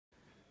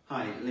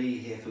Hi, Lee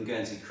here from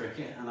Guernsey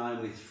Cricket, and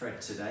I'm with Fred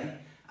today.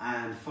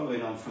 And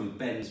following on from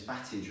Ben's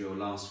batting drill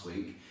last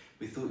week,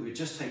 we thought we would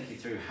just take you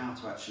through how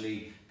to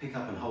actually pick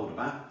up and hold a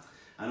bat,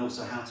 and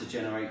also how to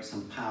generate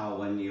some power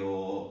when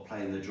you're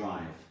playing the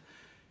drive.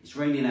 It's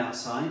raining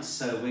outside,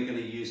 so we're going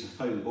to use a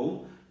foam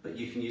ball, but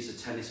you can use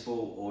a tennis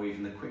ball or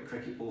even the Kwik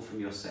Cricket ball from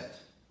your set.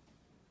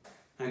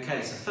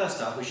 Okay, so first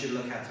up we should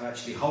look at to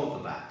actually hold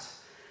the bat.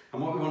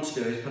 And what we want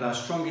to do is put our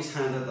strongest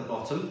hand at the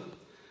bottom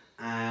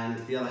and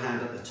the other hand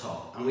at the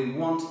top. And we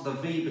want the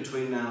V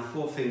between our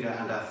forefinger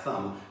and our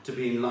thumb to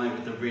be in line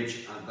with the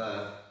ridge on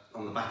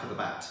the back of the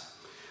bat.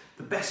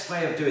 The best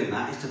way of doing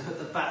that is to put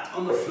the bat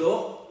on the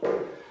floor,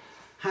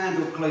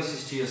 handle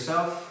closest to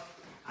yourself,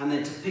 and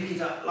then to pick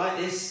it up like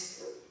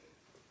this,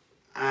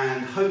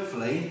 and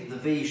hopefully the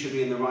V should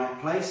be in the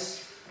right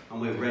place and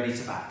we're ready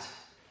to bat.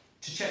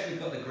 To check we've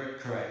got the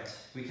grip correct,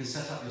 we can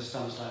set up your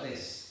stumps like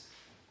this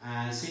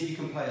and see if you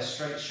can play a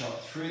straight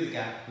shot through the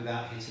gap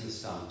without hitting the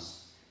stumps.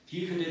 If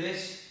you can do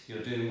this,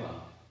 you're doing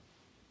well.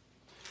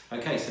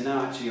 Okay, so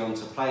now actually on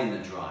to playing the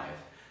drive.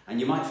 And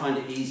you might find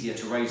it easier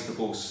to raise the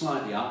ball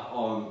slightly up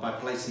by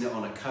placing it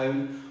on a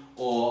cone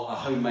or a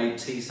homemade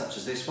tee such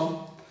as this one.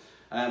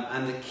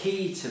 And the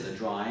key to the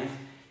drive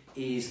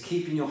is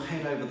keeping your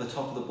head over the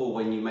top of the ball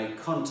when you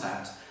make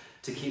contact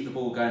to keep the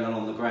ball going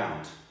along the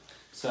ground.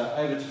 So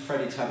over to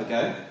Freddie to have a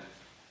go.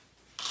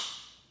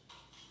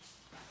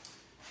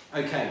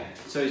 Okay,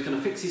 so he's going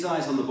to fix his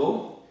eyes on the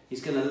ball.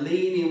 He's going to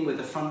lean in with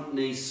the front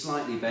knee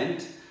slightly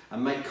bent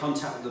and make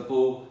contact with the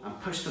ball and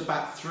push the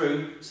bat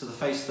through so the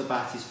face of the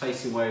bat is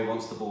facing where he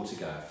wants the ball to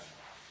go.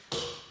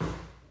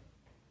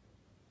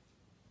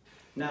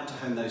 Now to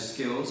hone those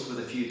skills with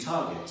a few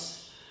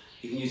targets.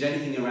 You can use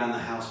anything around the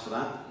house for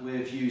that.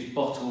 We've used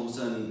bottles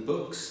and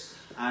books,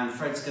 and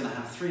Fred's going to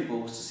have 3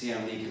 balls to see how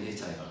many he can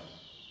hit over.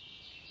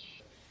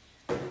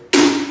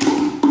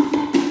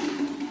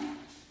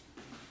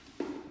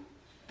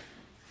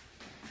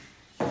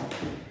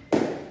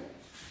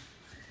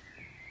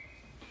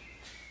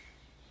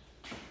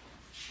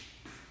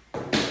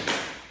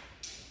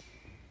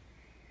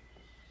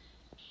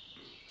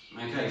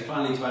 Okay,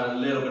 finally to add a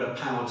little bit of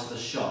power to the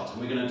shot,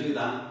 and we're going to do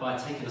that by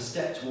taking a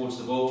step towards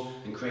the ball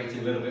and creating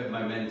a little bit of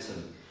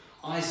momentum.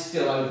 Eyes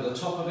still over the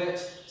top of it,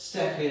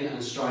 step in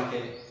and strike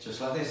it just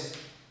like this.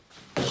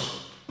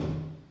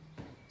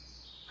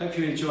 Hope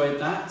you enjoyed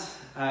that.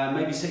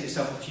 Maybe set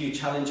yourself a few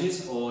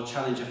challenges or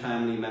challenge a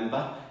family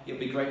member. It'd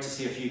be great to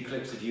see a few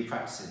clips of you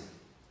practicing.